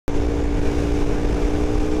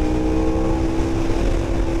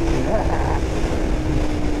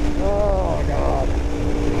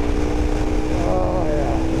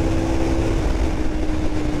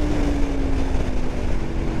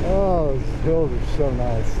hills are so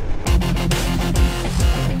nice.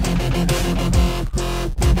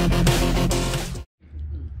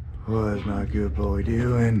 What's my good boy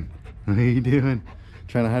doing? What are you doing?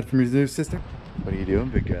 Trying to hide from your new sister? What are you doing,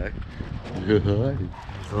 big guy? Good. There's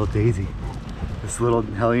little Daisy. This little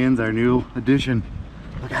Hellion's our new addition.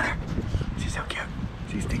 Look at her. She's so cute.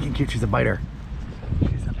 She's stinking cute. She's a biter.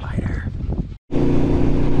 She's a biter.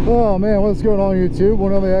 Oh man, what's going on YouTube?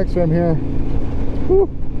 One on the X-Ram here. Whew.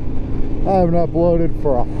 I haven't uploaded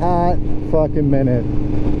for a hot fucking minute.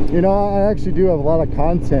 You know, I actually do have a lot of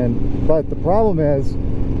content, but the problem is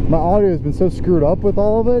my audio has been so screwed up with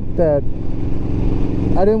all of it that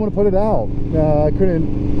I didn't want to put it out. I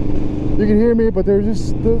couldn't, you can hear me, but there's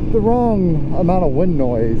just the wrong amount of wind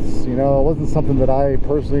noise. You know, it wasn't something that I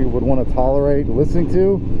personally would want to tolerate listening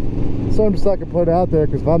to. So I'm just not going to put it out there,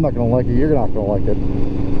 because if I'm not going to like it, you're not going to like it.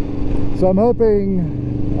 So I'm hoping,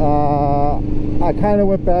 I kind of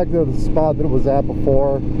went back to the spot that it was at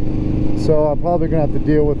before. So I'm probably going to have to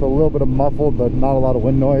deal with a little bit of muffled, but not a lot of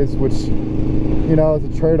wind noise, which, you know, is a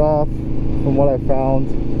trade-off from what I found.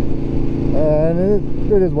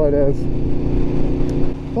 And it is what it is.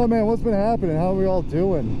 But man, what's been happening? How are we all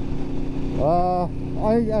doing? I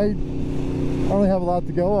only have a lot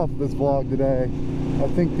to go off of this vlog today. I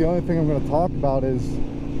think the only thing I'm going to talk about is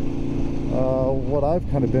what I've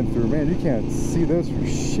kind of been through. Man, you can't see this for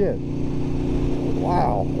shit.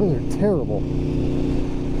 Wow, those are terrible.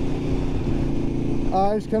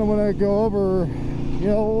 I just kind of want to go over, you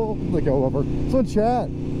know, so chat.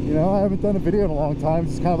 You know, I haven't done a video in a long time.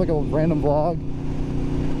 It's kind of like a random vlog.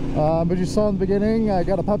 But you saw in the beginning, I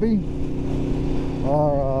got a puppy.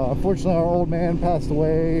 Unfortunately, our old man passed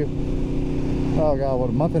away, oh god, what,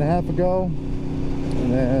 a month and a half ago?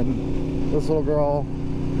 And then this little girl,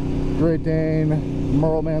 Great Dane,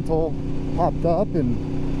 Merle Mantle, popped up, and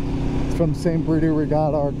it's from the same breeder we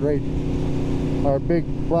got our big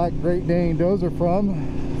black Great Dane Dozer from.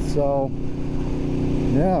 So,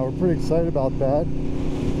 yeah, we're pretty excited about that.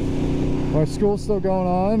 My school's still going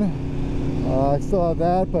on. I still have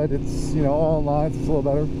that, but it's, you know, all online, so it's a little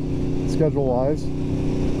better schedule-wise.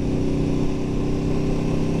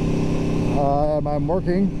 I'm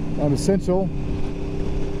working. I'm essential,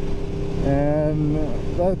 and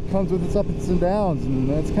that comes with its ups and downs, and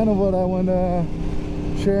that's kind of what I want to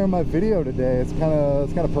share in my video today. It's kind of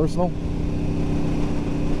personal.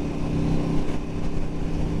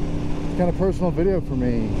 It's kind of personal video for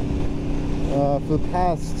me. For the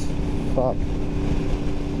past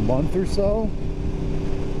month or so,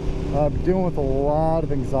 I've been dealing with a lot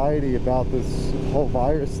of anxiety about this whole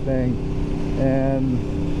virus thing, and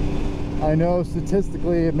I know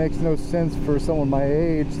statistically it makes no sense for someone my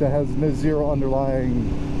age that has zero underlying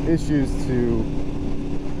issues to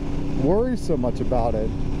worry so much about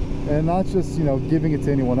it, and not just, you know, giving it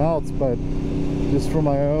to anyone else, but just for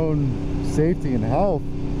my own safety and health.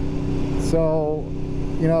 So,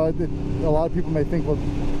 you know, a lot of people may think, well,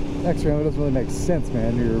 X-Ram, it doesn't really make sense,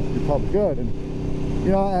 man. You're probably good, and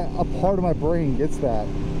you know, a part of my brain gets that.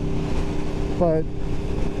 But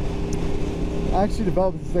I actually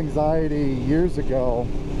developed this anxiety years ago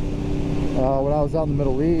when I was out in the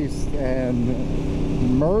Middle East and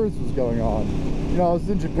MERS was going on. You know, I was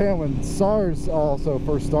in Japan when SARS also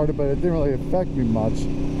first started, but it didn't really affect me much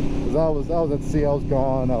because I was at sea. I was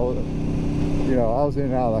gone. You know, I was in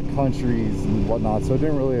and out of the countries and whatnot, so it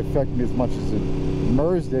didn't really affect me as much as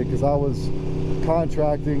MERS did, because I was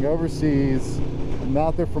contracting overseas. I'm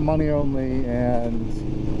out there for money only, and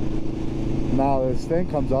now this thing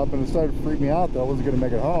comes up, and it started to freak me out that I wasn't going to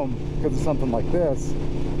make it home because of something like this.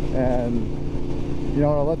 And you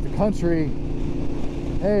know, I left the country,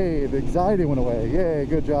 hey, the anxiety went away, yay,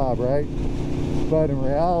 good job, right? But in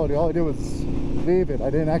reality, all I did was leave it. I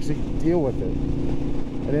didn't actually deal with it.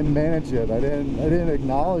 I didn't manage it. I didn't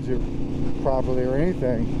acknowledge it properly or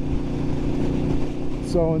anything.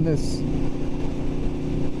 So when this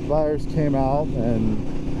virus came out, and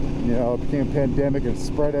you know, it became a pandemic, and it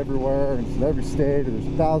spread everywhere, and it's in every state, and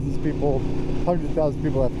there's thousands of people, hundreds of thousands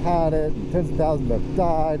of people have had it, and tens of thousands have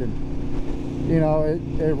died, and you know,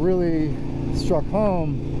 it really struck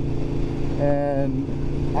home, and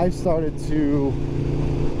I started to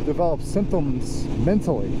develop symptoms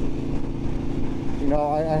mentally. You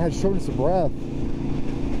know, I had shortness of breath,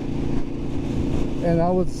 and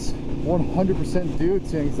I was 100% due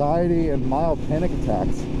to anxiety and mild panic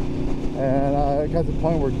attacks. And I got to the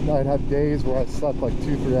point where I'd have days where I slept like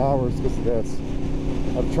 2-3 hours because of this.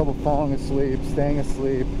 I'd have trouble falling asleep, staying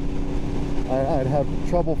asleep. I'd have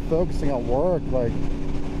trouble focusing on work. Like,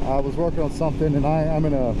 I was working on something, and I'm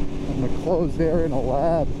in a closed area in a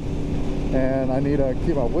lab, and I need to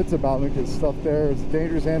keep my wits about me because stuff there is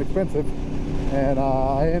dangerous and expensive. and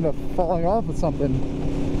I ended up falling off with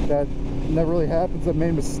something that never really happens. I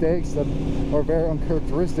made mistakes that are very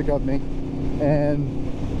uncharacteristic of me, and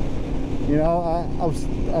you know,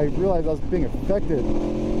 I realized I was being affected.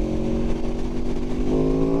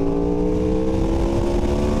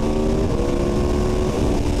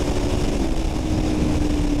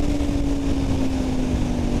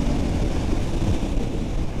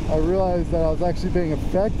 I realized that I was actually being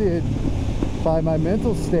affected by my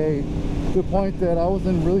mental state to the point that I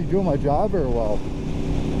wasn't really doing my job very well.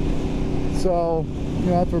 So, you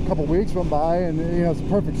know, after a couple weeks went by, and you know, it's a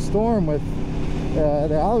perfect storm with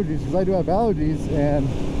the allergies, because I do have allergies, and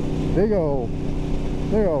they go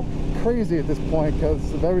crazy at this point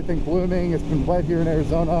because of everything blooming. It's been wet here in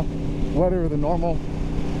Arizona, wetter than normal,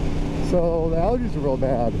 so the allergies are real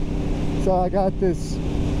bad. So I got this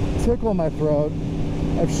tickle in my throat,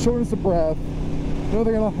 I have shortness of breath. The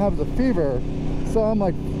only thing I don't have is a fever. So I'm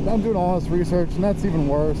like, I'm doing all this research, and that's even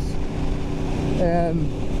worse.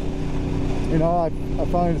 And you know, I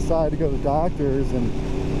finally decided to go to the doctors and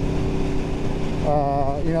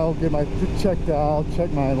you know, get my checked out,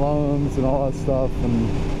 check my lungs and all that stuff, and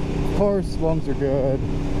of course lungs are good,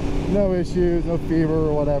 no issues, no fever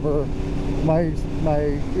or whatever. My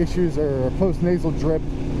issues are a post-nasal drip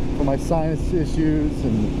for my sinus issues,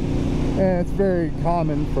 and it's very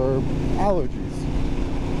common for allergies.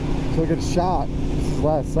 So I get a shot, this is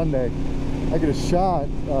last Sunday, I get a shot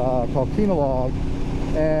called Kenalog,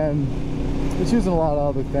 and it's using a lot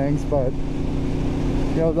of other things, but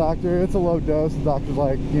you know, doctor, it's a low dose. The doctor's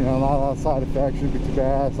like, you know, not a lot of side effects, shouldn't be too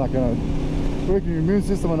bad, it's not going to weaken your immune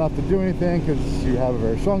system enough to do anything because you have a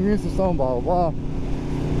very strong immune system, blah blah blah.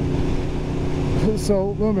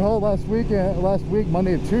 So lo and behold, last week,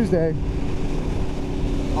 Monday and Tuesday,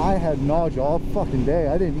 I had nausea all fucking day.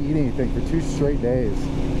 I didn't eat anything for 2 straight days,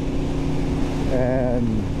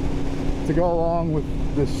 and to go along with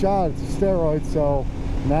the shot, it's a steroid, so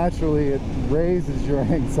naturally it raises your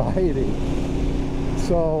anxiety.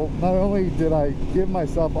 So not only did I give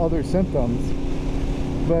myself other symptoms,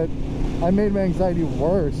 but I made my anxiety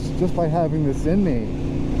worse just by having this in me.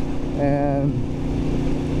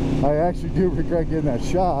 And I actually do regret getting that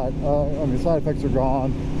shot. I mean, side effects are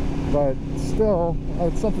gone, but still,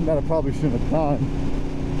 it's something that I probably shouldn't have done.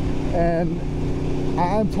 And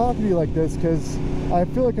I'm talking to you like this because I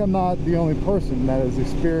feel like I'm not the only person that has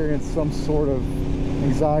experienced some sort of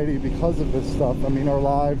anxiety because of this stuff. I mean, our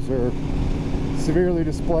lives are severely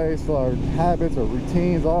displaced, our habits, our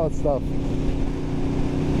routines, all that stuff.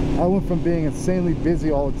 I went from being insanely busy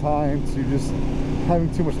all the time to just having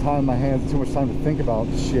too much time in my hands, too much time to think about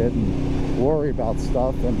shit and worry about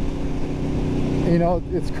stuff. And you know,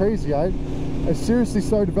 it's crazy. I seriously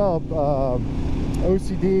started to develop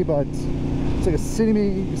OCD, but it's like a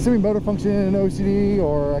semi-motor function OCD,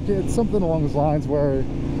 or it's something along those lines where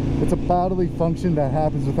it's a bodily function that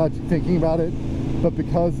happens without you thinking about it. But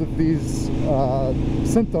because of these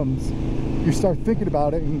symptoms, you start thinking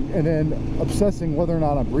about it and then obsessing whether or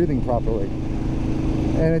not I'm breathing properly.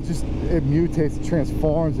 And it mutates, it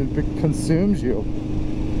transforms, and it consumes you.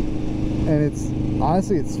 And it's,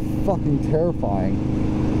 honestly, it's fucking terrifying,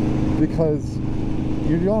 because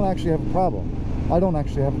you don't actually have a problem. I don't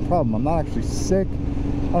actually have a problem. I'm not actually sick.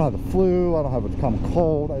 I don't have the flu. I don't have a common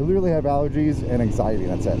cold. I literally have allergies and anxiety.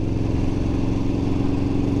 That's it.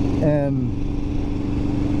 And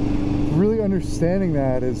really understanding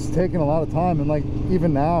that is taking a lot of time. And like,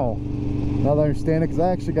 even now that I understand it, because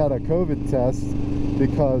I actually got a COVID test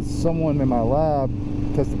because someone in my lab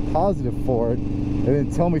tested positive for it. They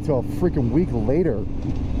didn't tell me till a freaking week later,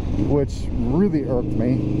 which really irked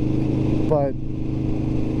me. But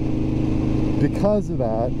because of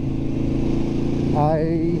that,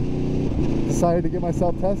 I decided to get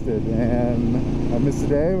myself tested, and I missed a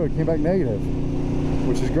day, but it came back negative,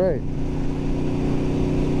 which is great.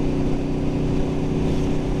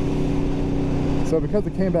 So because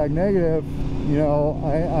it came back negative, you know,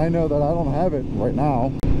 I know that I don't have it right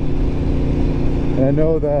now. And I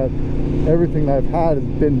know that everything that I've had has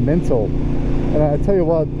been mental. And I tell you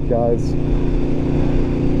what, guys,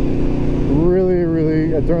 really,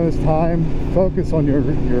 during this time, focus on your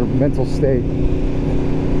mental state.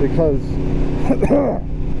 Because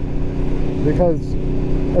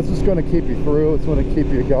that's just going to keep you through. It's going to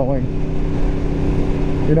keep you going.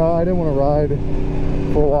 You know, I didn't want to ride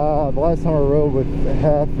for a while. The last time I rode with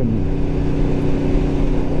Hef and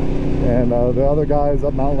the other guys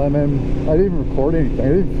up Mount Lemmon, I didn't even record anything. I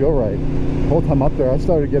didn't feel right. The whole time up there, I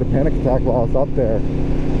started to get a panic attack while I was up there,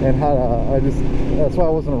 and that's why I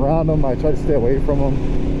wasn't around them. I tried to stay away from them.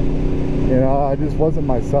 You know, I just wasn't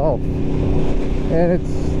myself.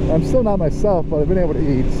 and I'm still not myself, but I've been able to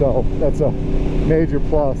eat, so that's a major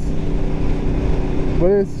plus.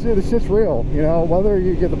 But it's just real, you know, whether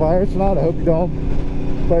you get the virus or not. I hope you don't,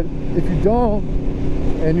 but if you don't,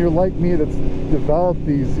 and you're like me that's developed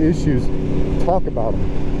these issues, talk about them.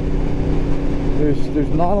 There's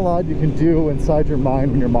not a lot you can do inside your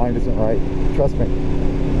mind when your mind isn't right, trust me.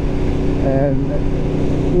 And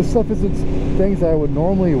this stuff isn't things that I would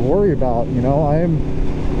normally worry about, you know.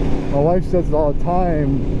 My wife says it all the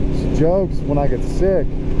time. She jokes when I get sick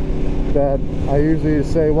that I usually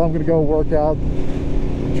just say, well, I'm gonna go work out,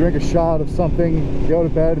 drink a shot of something, go to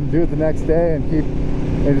bed and do it the next day, and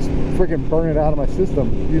just freaking burn it out of my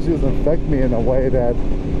system. It usually doesn't affect me in a way that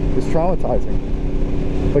is traumatizing,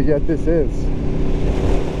 but yet this is.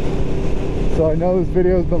 So I know this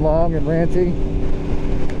video has been long and ranty,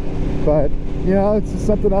 but you know, it's just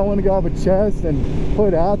something I want to get off my chest and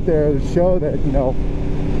put out there to show that, you know,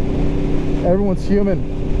 everyone's human.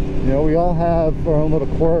 You know, we all have our own little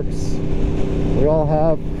quirks, we all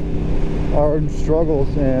have our own struggles,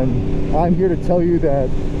 and I'm here to tell you that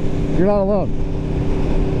you're not alone.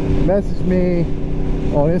 Message me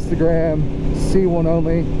on Instagram,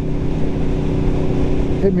 C1Only.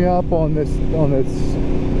 Hit me up on this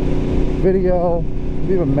video,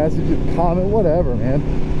 leave a message, a comment, whatever, man.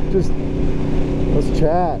 Just let's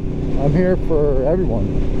chat. I'm here for everyone.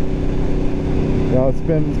 You know, it's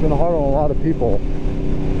been hard on a lot of people.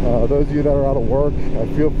 Those of you that are out of work, I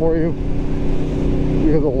feel for you,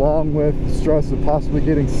 because along with the stress of possibly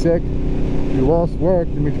getting sick, you lost work.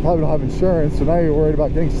 I mean, you probably don't have insurance, so now you're worried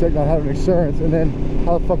about getting sick, not having insurance, and then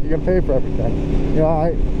how the fuck are you gonna pay for everything? You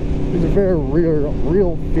know, these are very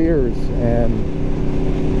real fears, and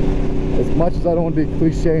as much as I don't want to be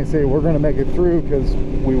cliche and say we're gonna make it through, because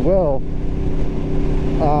we will,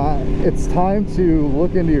 it's time to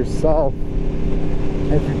look into yourself.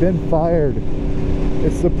 If you've been fired,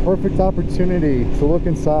 it's the perfect opportunity to look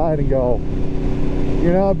inside and go,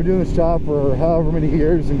 you know, I've been doing this job for however many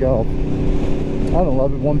years, and go, I don't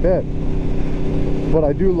love it one bit, but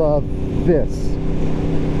I do love this.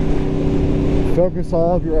 Focus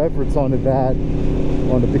all of your efforts onto that,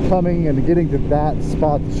 on the becoming and getting to that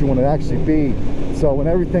spot that you want to actually be. So when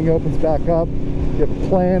everything opens back up, you have a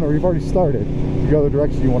plan, or you've already started to go the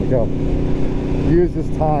direction you want to go. Use this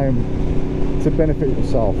time to benefit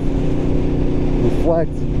yourself.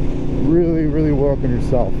 Reflect, really work on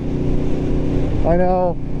yourself. I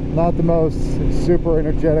know, not the most super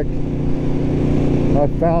energetic.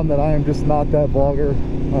 I've found that I am just not that vlogger.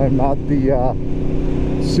 I'm not the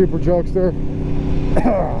super jokester,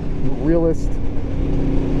 realist.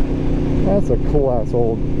 That's a cool ass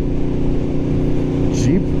old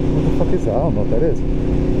Jeep. What the fuck is that? I don't know what that is.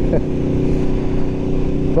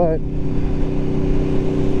 But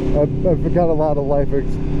I've got a lot of life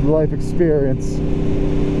experience,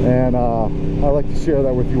 and I like to share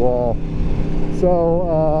that with you all. So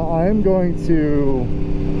I am going to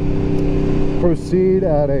proceed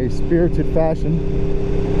at a spirited fashion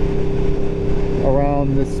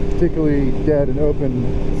around this particularly dead and open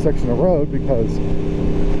section of road, because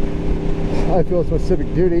I feel it's my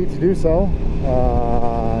civic duty to do so.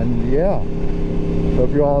 And yeah,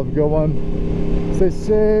 hope you all have a good one. Stay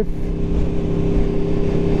safe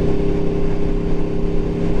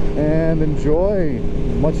and enjoy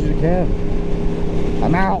as much as you can.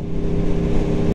 I'm out.